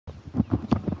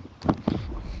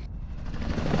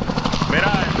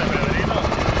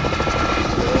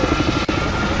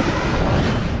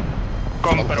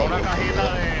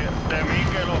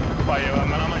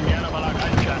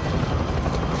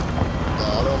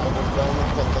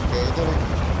Tony.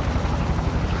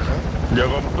 Yo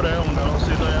compré un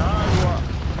galoncito de agua.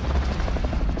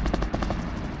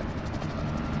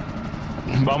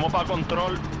 Vamos para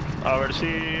control. A ver si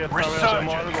esta vez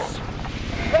hacemos algo.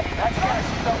 That gas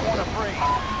you don't want to breathe.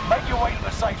 Make your way to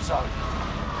the safe zone.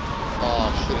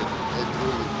 Oh shit, it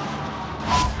threw me.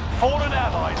 Fallen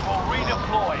allies will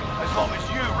redeploy as long as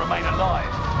you remain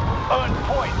alive. Earn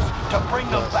points to bring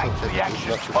them back to the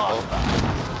action faster.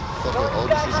 Fucking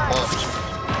Otis' punch.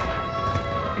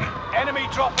 Enemy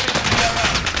dropping into the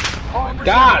area.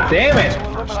 God damn it!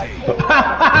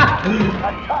 Attack!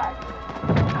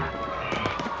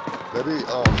 Maybe,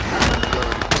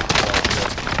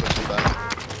 push him back.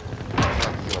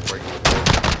 He's gonna break him.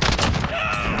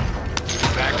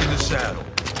 Back in the saddle.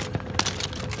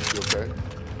 You okay?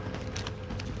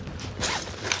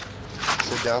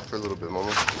 Sit down for a little bit,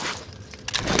 mama.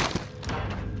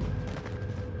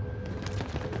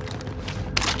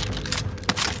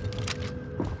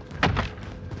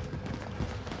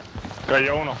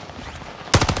 Cayó uno.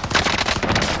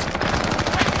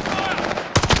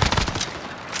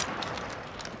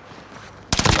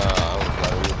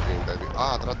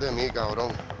 Ah, atrás de mí,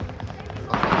 cabrón.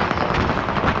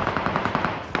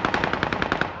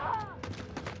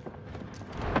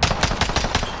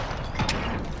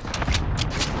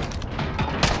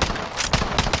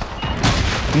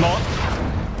 No.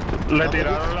 Le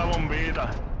tiraron la bombita.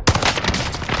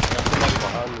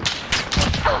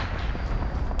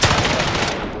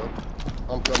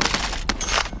 I'm coming.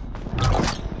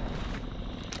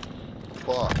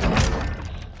 Fuck.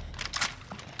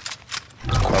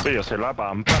 Papi, yo soy la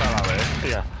pámpara, la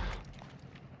bestia.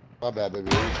 My bad, baby.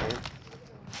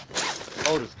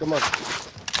 Otis, come on.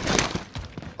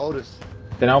 Otis.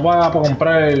 Tenemos para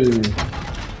comprar el...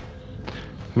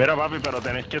 Mira, papi, pero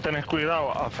tenéis que tener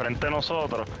cuidado al frente de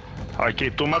nosotros.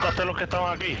 Aquí, tú mataste a los que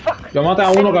estaban aquí. Yo maté a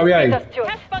uno que había ahí. Cash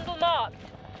bundle marked.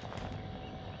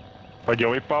 Pues yo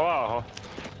voy para abajo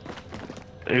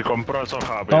y compro eso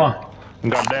rápido. Toma.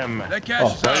 Gardénme. That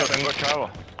cash is Ya yo out. tengo chavo.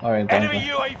 A ver, Enemy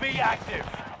entonces. UAV active.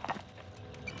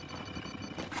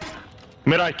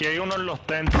 Mira, aquí hay uno en los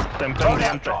tents, ten Loadout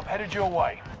pendiente. drop headed your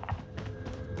way.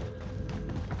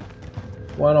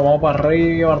 Bueno, vamos para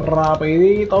arriba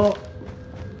rapidito.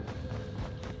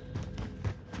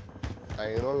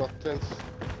 Hay uno en los tents.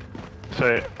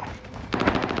 Sí.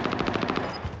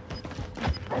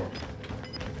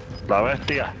 La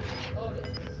bestia.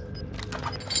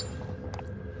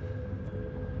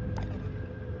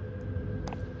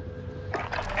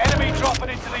 Enemy dropping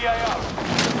into the AO.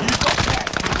 You've got gas.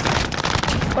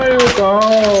 There you go,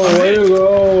 there you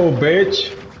go,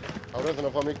 bitch. Ahora se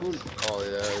nos fue a mi cool. Oh,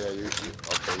 yeah,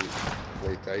 okay.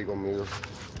 Ahí está ahí conmigo.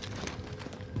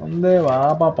 ¿Dónde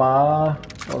va, papá?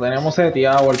 Lo tenemos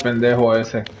seteado el pendejo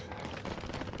ese.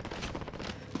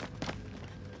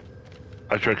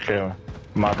 Hacho, es que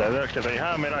maté del que te dije,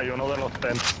 ah, mira, hay uno de los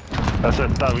tents. Ese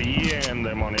está bien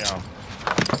endemoniado.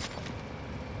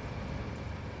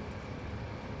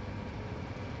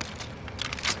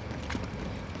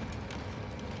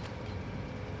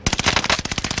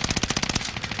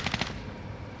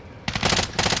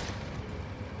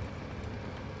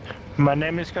 My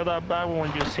name is Kadabba.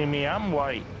 When you see me, I'm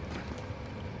white.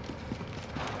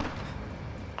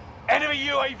 Enemy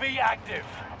UAV active.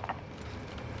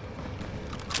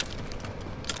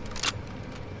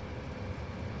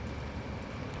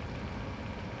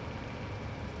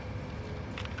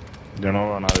 Yo no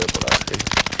veo a nadie por aquí.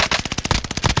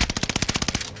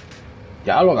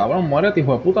 Ya lo cabrón, muérete,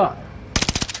 hijo de puta.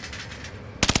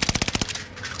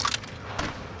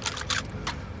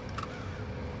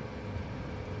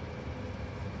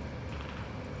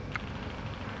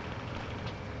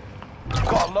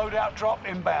 Got a loadout drop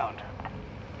inbound.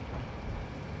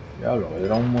 Ya lo,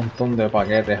 era un montón de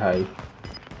paquetes ahí.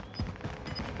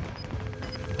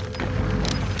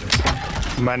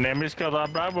 My name is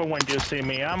Kadabba. When you see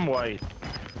me, I'm white.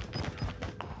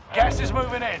 Gas is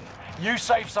moving in. New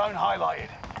safe zone highlighted.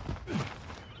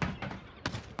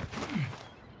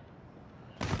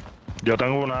 Yo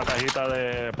tengo una cajita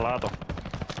de plato.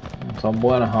 Son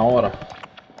buenas ahora.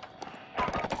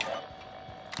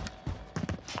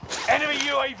 Enemy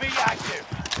UAV active.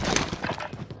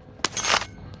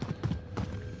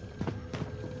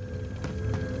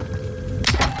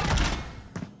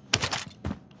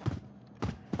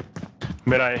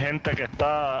 Mira, hay gente que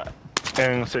está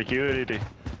en security.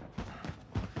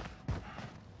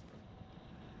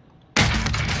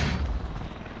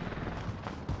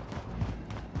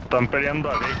 Están peleando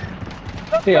aquí.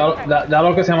 Sí, ya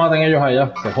lo que se maten ellos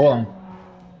allá, se jodan.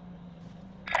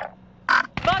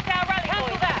 Mark our rally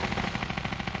point.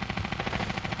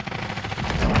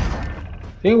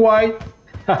 Team White.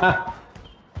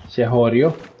 Se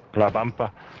jodió. La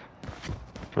Pampa.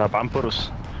 La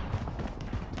Pampurus.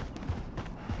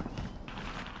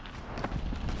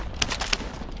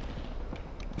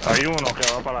 Hay uno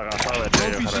que va para la casa de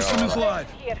Trophy system is live.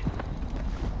 Here.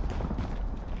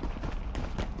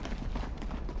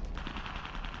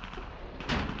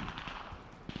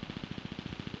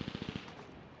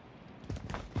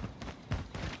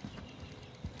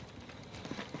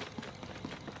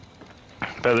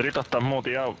 Pedrito, estás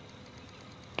muteado.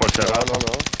 Por si No, acaso. no,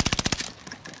 no.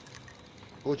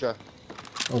 Escucha.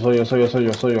 No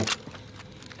soy yo.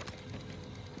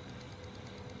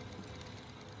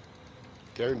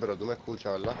 Kevin, pero tú me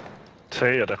escuchas, ¿verdad? Sí,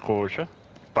 yo te escucho.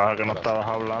 Para que no Gracias. estabas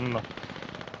hablando.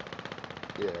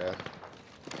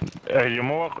 Yeah.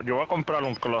 Yo voy a comprar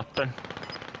un clúster.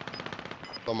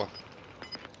 Toma.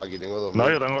 Aquí tengo 2. No,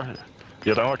 yo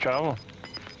tengo chavo.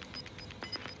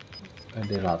 El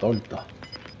de la torta.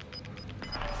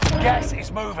 Gas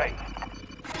is moving.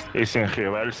 Y sin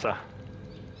reversa.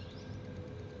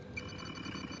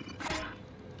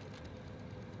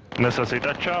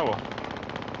 ¿Necesitas chavo?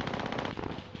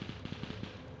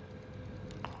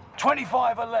 25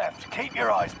 are left. Keep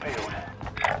your eyes peeled.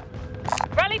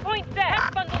 Rally point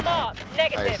set. Bundle marked. Ahí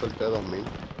Negative. solté 2000.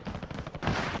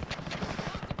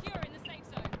 Secure in the safe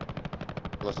zone.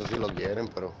 No sé si lo quieren,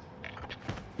 pero...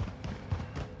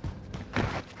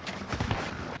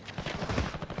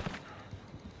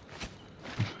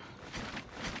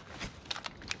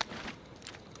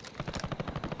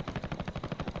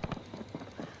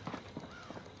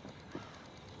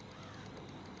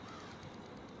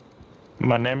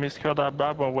 My name is Kota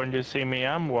Bravo. When you see me,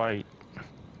 I'm white.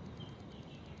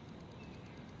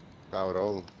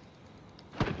 Cabrón.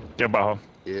 ¿Qué bajo?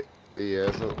 Y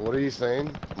eso... What are you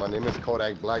saying? My name is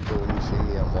Kodak Black, but when you see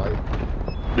me, I'm white.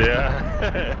 Yeah.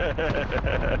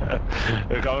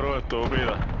 El cabrón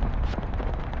estúpido.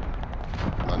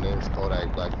 My name is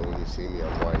Kodak Black, but when you see me,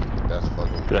 I'm white. That's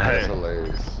fucking... Hey. That's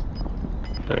hilarious.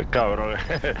 El cabrón.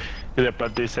 Y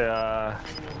después dice,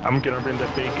 I'm gonna bring the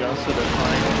big guns to the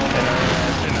fight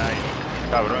tonight.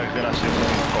 Cabrón, es gracioso.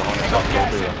 Cojones, Got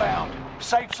gas estúpido. inbound.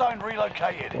 Safe zone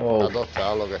relocated. Oh, Está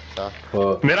tostado lo que está.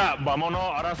 fuck. Mira, vámonos,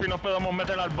 ahora sí nos podemos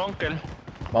meter al búnker.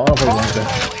 Vámonos por Fire delante.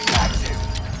 sale is active.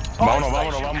 Fire Vámonos,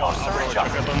 station vamos. costs are Aprovechar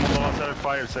que adjusted. todo el mundo va a hacer el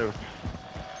fire sale.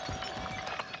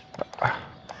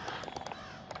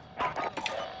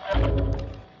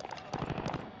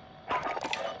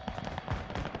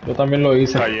 Yo también lo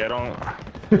hice. Cayeron.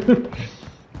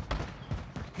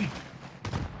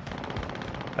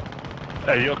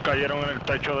 Ellos cayeron en el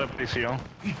techo de prisión.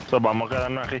 Entonces vamos a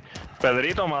quedarnos aquí.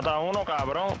 Pedrito, mata a uno,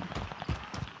 cabrón.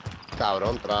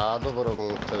 Cabrón, trato, pero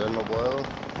con ustedes no puedo.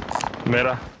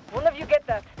 Mira, One of you get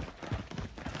that.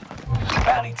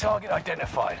 Bounty target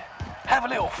identified. Have a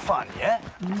little fun, yeah?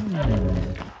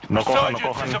 no cojan,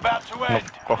 Resurgence is about to no end.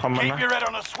 cojan más Keep nada. your head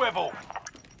on a swivel.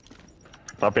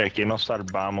 Papi, aquí nos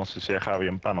salvamos y se deja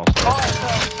bien para nosotros. Fire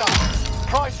sale's done.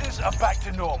 Prices are back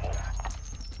to normal.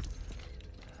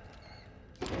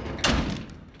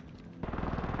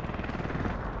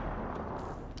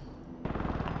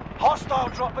 Hostile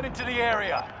dropping into the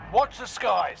area. Watch the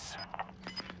skies.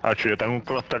 Hacho, yo tengo un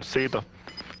clustercito.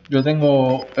 Yo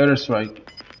tengo airstrike.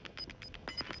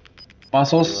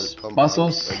 Pasos. El compound,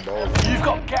 Pasos. el doble. You've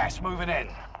got gas moving in.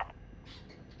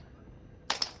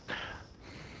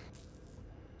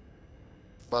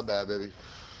 My bad, baby.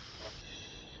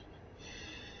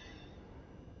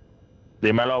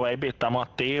 Dímelo, baby, estamos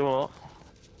activos.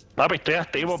 Papi, estoy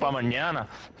activo para mañana.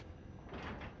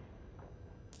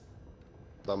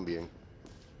 También.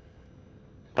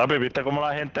 Papi, ¿viste cómo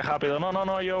la gente rápido?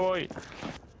 No, yo voy.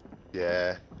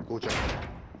 Yeah. Escucha.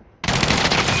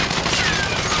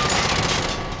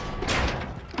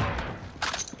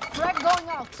 Frag going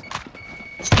out.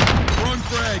 Run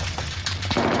frag.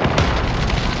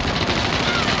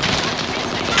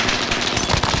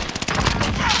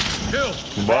 Kill.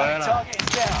 Bounty Buena. target is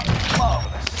down.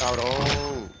 Marvelous.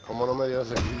 Cabrón. ¿Cómo no me dio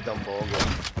ese kill tampoco?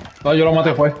 No, yo lo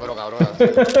maté, fue. Pero cabrón, así.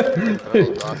 Entre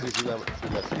los dos, así sí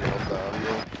me siguen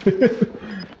dando.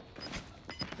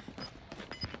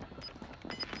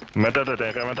 Métete,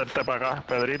 tienes que meterte para acá,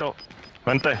 Pedrito.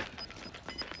 Vente.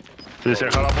 Sí,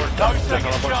 cierra la puerta. No Cierra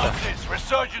la second puerta. chances.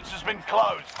 Resurgence has been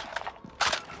closed.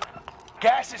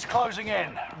 Gas is closing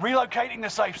in. Relocating the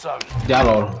safe zone. Ya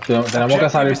lo. Tenemos que Objective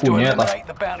salir is to puñeta. eliminate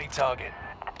the bounty target.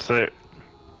 Sí.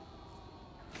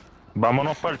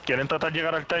 Vámonos para... ¿Quieren tratar de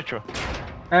llegar al techo?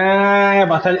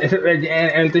 Va a estar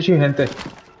el techo y gente.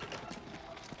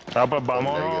 Ah, pues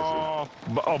vámonos...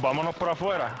 O vámonos por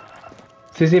afuera.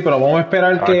 Sí, pero vamos a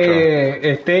esperar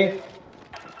que esté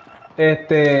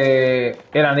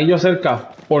el anillo cerca,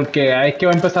 porque ahí es que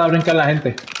va a empezar a brincar la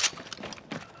gente.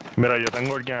 Mira, yo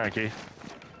tengo el gun aquí.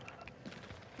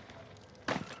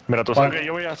 Mira, ¿tú sabes qué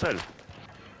yo voy a hacer?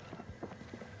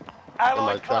 Allied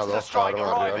Marca cluster dos, strike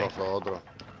cabrón, arriba de arriving. nosotros.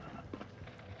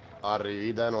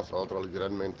 Arribita de nosotros,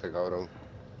 literalmente, cabrón.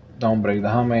 No, hombre,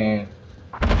 déjame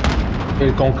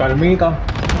ir con calmita.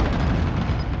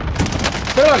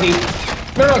 Míralo aquí,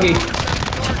 míralo aquí.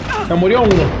 Se murió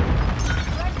uno.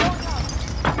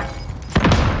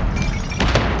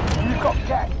 You've got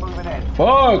gas moving in.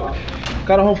 Fuck, ¿qué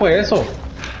carajo fue eso?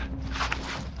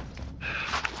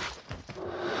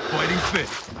 Fighting fit.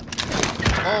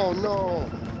 Oh, no.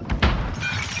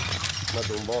 Me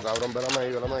tumbó, cabrón, vélame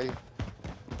ahí, vélame ahí.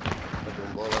 Me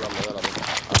tumbó, vélame.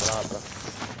 Atrás, atrás.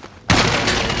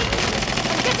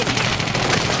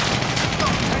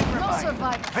 Not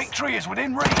survivors. Victory is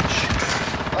within reach.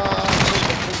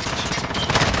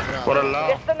 Por el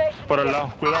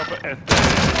lado, cuidado,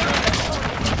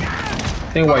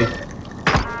 Sin guay.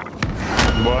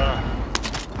 Bueno.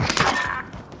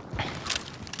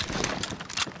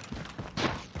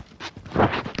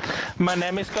 My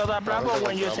name is Coda Bravo,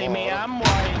 when you see me I'm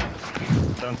white.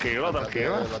 Tranquilo,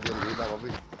 tranquilo. La tiendita, papi.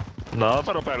 No,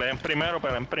 pero peleen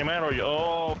primero,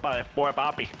 yo pa' después,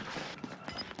 papi.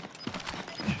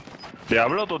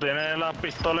 Diablo, tú tienes la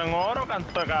pistola en oro,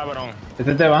 canto de cabrón.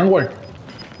 Este es de Vanguard.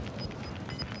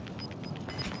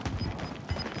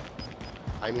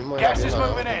 Ahí mismo en Gas la is tienda,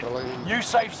 moving ¿no? in. Controla ahí. New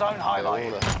safe zone De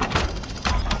highlighted. una.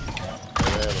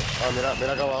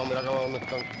 Mira acá abajo donde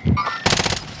están.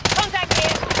 Contact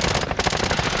here.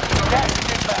 Gas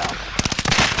is inbound.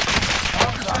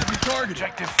 Time's up. Enemy targeted.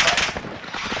 Objective failed.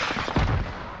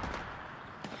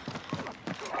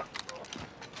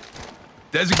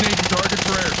 Designating target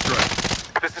for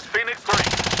airstrike. This is Phoenix 3.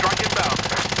 Strike inbound.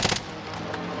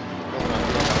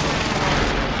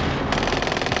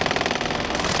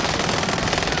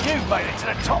 You've made it to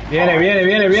the top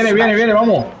Viene,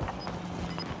 vamos.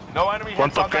 No enemy hits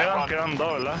 ¿Cuántos on that quedan? run. Quedan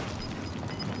dos, ¿verdad?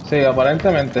 Sí,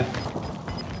 aparentemente.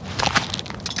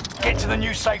 Get to the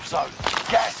new safe zone.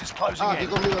 Gas is closing Aquí in.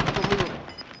 conmigo.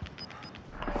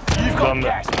 You've got ¿Dónde?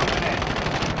 gas moving in.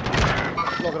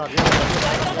 No, gracias.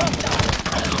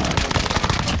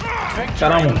 Victory.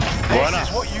 Caramba. This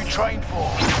is what you trained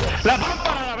for. La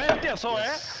pámpara, la bestia, eso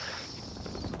es.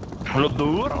 Los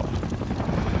duros.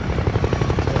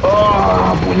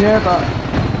 ¡Ah, puñeta!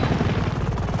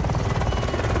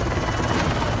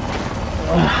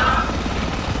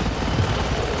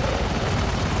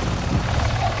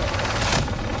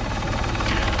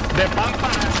 De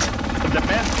pámpara, de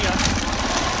bestia.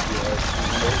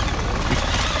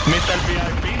 Mr.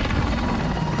 VIP.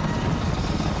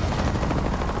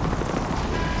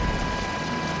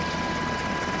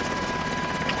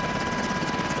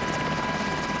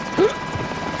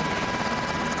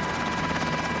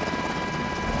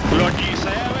 Los G7.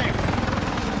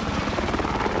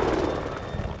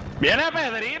 Viene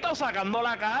Pedrito sacando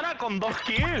la cara con 2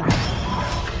 kills.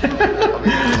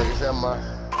 Supone que sean más.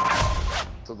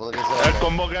 Supone que sean El más.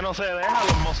 combo que no se deja,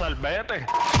 los mozalbetes.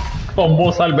 Con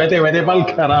voz al vete pa'l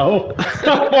carajo.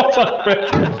 Con voz al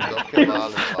vete. Los dos que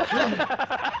valen,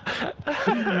 papá.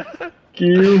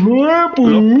 ¡Qué guapo!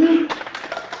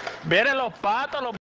 Vienen los patos, los